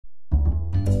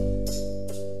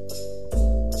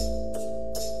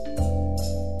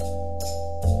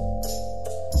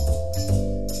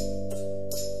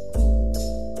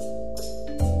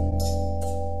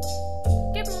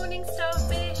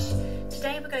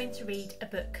going to read a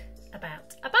book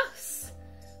about a bus.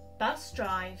 Bus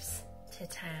drives to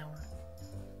town.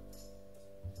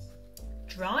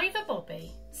 Driver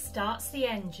Bobby starts the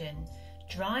engine,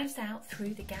 drives out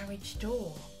through the garage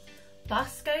door.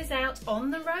 Bus goes out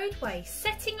on the roadway,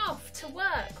 setting off to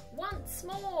work once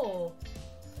more.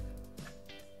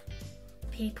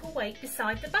 People wait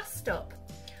beside the bus stop,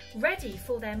 ready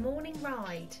for their morning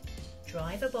ride.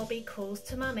 Driver Bobby calls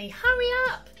to Mummy, "Hurry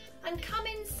up and come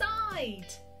inside."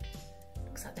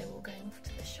 Looks like they're all going off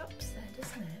to the shops there,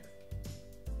 doesn't it?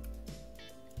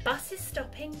 Bus is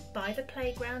stopping by the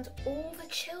playground. All the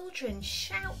children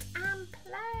shout and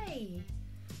play.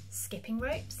 Skipping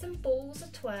ropes and balls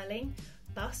are twirling.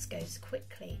 Bus goes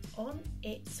quickly on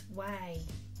its way.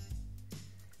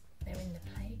 They're in the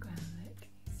playground, look.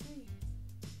 See?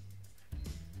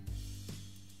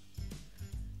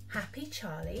 Happy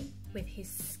Charlie, with his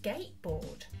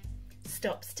skateboard,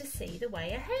 stops to see the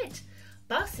way ahead.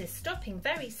 Bus is stopping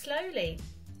very slowly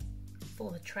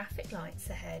for the traffic lights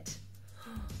ahead.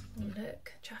 Oh,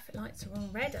 look, traffic lights are on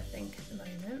red, I think, at the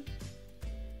moment.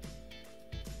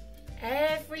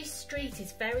 Every street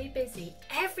is very busy.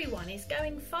 Everyone is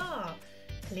going far.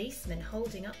 Policeman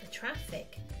holding up the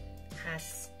traffic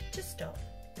has to stop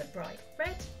the bright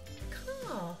red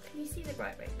car. Can you see the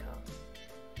bright red car?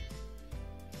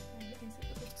 There it is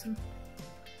at the bottom.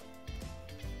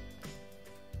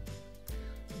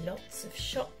 Lots of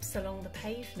shops along the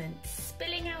pavement,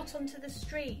 spilling out onto the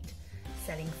street,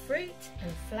 selling fruit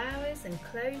and flowers and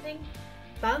clothing,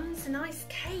 buns and ice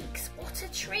cakes. What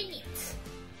a treat!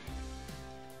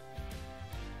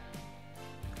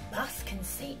 Bus can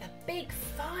see a big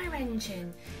fire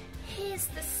engine. Hears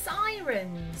the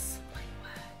sirens. My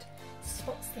word.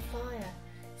 Spots the fire,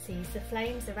 sees the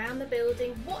flames around the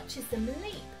building, watches them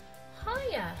leap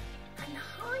higher and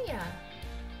higher.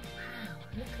 Wow,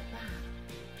 look at that.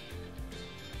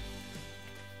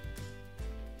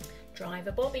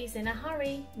 Driver Bobby's in a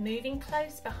hurry, moving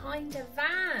close behind a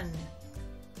van.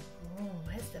 Oh,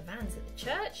 where's the van's at the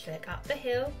church? Look, up the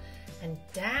hill and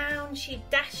down she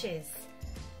dashes,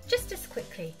 just as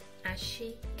quickly as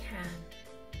she can.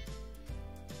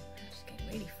 She's getting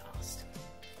really fast.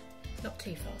 Not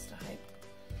too fast, I hope.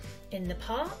 In the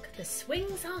park, the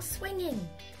swings are swinging.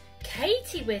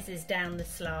 Katie whizzes down the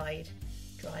slide.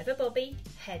 Driver Bobby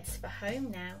heads for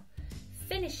home now,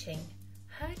 finishing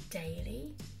her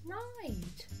daily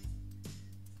ride.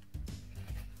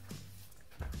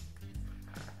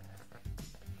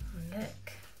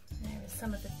 Look, there are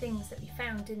some of the things that we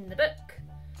found in the book.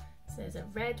 So there's a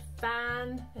red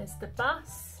van, there's the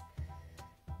bus,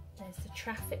 there's the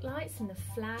traffic lights and the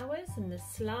flowers and the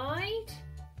slide,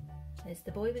 there's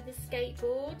the boy with the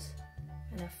skateboard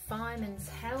and a fireman's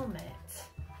helmet.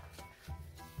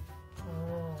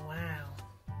 Oh wow,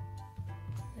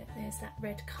 look, there's that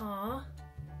red car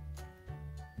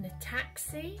and a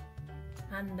taxi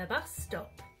and the bus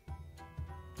stop.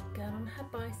 Girl on her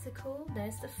bicycle,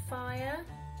 there's the fire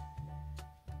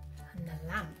and the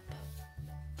lamp.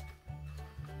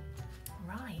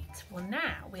 Right, well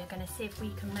now we're going to see if we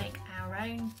can make our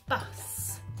own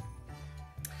bus.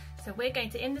 So we're going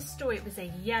to, in the story it was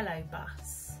a yellow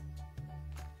bus.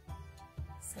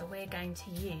 So we're going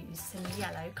to use some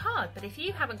yellow card, but if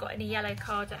you haven't got any yellow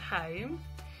card at home,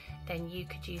 then you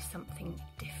could use something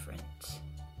different.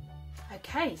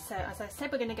 Okay, so as I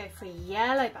said, we're going to go for a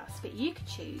yellow bus, but you could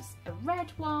choose a red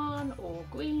one or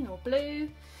green or blue.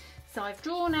 So I've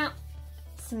drawn out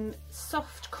some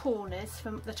soft corners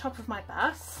from the top of my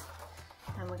bus,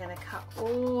 and we're going to cut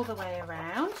all the way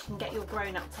around. You can get your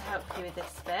grown-up to help you with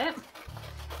this bit,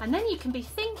 and then you can be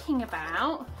thinking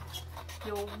about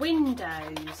your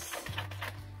windows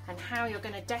and how you're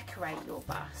going to decorate your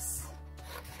bus.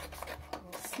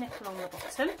 And snip along the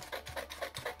bottom.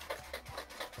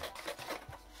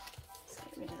 Let's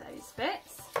get rid of those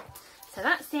bits. So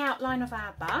that's the outline of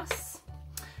our bus,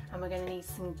 and we're going to need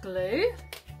some glue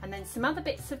and then some other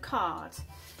bits of card.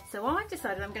 So I've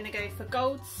decided I'm going to go for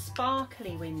gold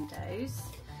sparkly windows.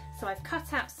 So I've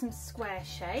cut out some square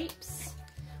shapes,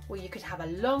 or you could have a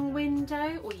long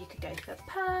window, or you could go for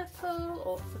purple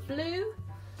or for blue,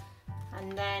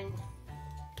 and then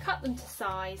cut them to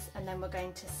size, and then we're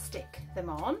going to stick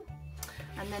them on.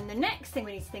 And then the next thing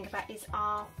we need to think about is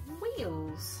our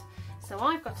wheels. So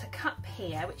I've got a cup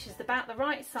here, which is about the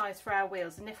right size for our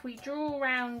wheels, and if we draw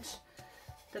around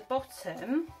the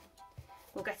bottom,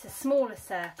 we'll get a smaller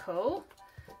circle,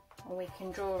 or we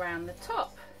can draw around the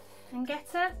top and get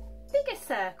a bigger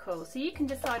circle. So you can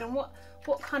decide on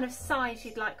what kind of size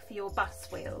you'd like for your bus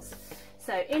wheels.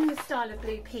 So in the style of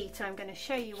Blue Peter, I'm going to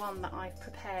show you one that I've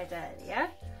prepared earlier.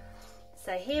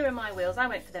 So here are my wheels. I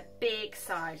went for the big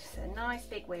side, so nice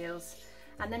big wheels.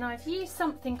 And then I've used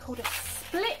something called a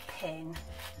split pin,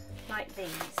 like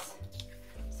these.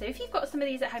 So if you've got some of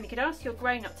these at home, you could ask your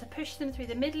grown-up to push them through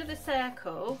the middle of the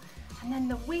circle, and then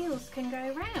the wheels can go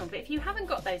around. But if you haven't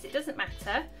got those, it doesn't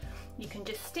matter. You can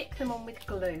just stick them on with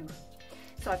glue.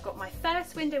 So I've got my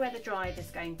first window where the driver's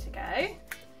going to go,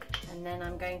 and then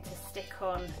I'm going to stick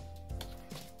on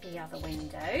the other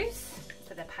windows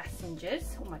for the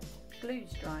passengers. Oh, my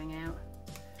glue's drying out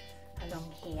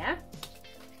along here.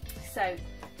 So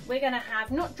we're going to have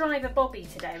not driver Bobby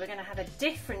today, we're going to have a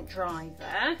different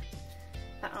driver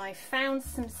that I found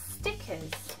some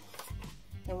stickers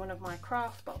in one of my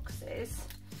craft boxes.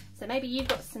 So maybe you've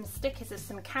got some stickers of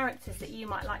some characters that you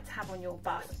might like to have on your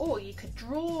bus, or you could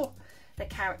draw the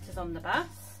characters on the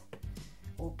bus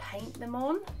or paint them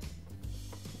on.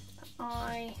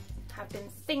 I have been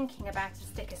thinking about a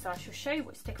sticker, so I shall show you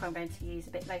what sticker I'm going to use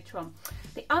a bit later on.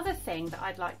 The other thing that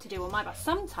I'd like to do on my bus,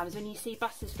 sometimes when you see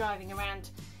buses driving around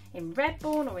in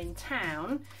Redbourne or in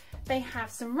town, they have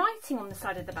some writing on the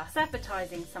side of the bus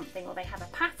advertising something, or they have a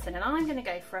pattern, and I'm going to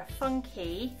go for a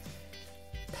funky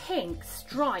pink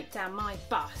stripe down my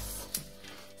bus.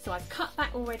 So I've cut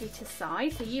that already to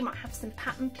size. So you might have some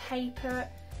pattern paper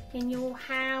in your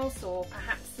house, or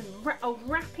perhaps some old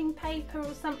wrapping paper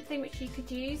or something which you could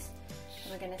use.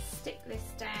 And we're going to stick this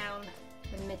down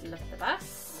the middle of the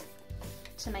bus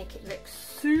to make it look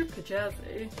super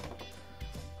jazzy,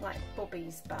 like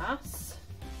Bobby's bus.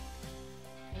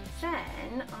 And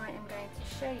then I am going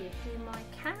to show you who my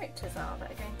characters are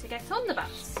that are going to get on the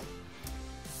bus.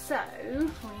 So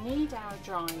we need our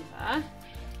driver,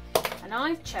 and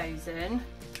I've chosen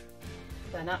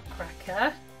the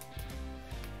Nutcracker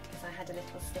because I had a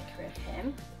little sticker of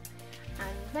him.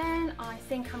 And then I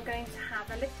think I'm going to have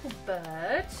a little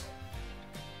bird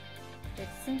with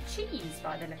some cheese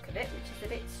by the look of it, which is a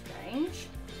bit strange.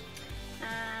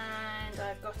 And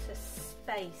I've got a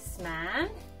spaceman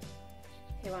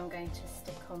who I'm going to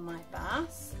stick on my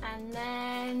bus, and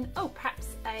then, oh, perhaps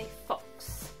a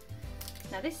fox.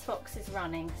 Now this fox is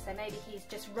running, so maybe he's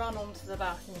just run onto the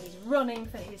bus and he's running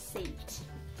for his seat.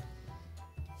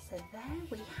 So there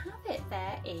we have it.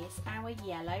 There is our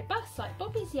yellow bus, like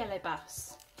Bobby's yellow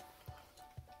bus.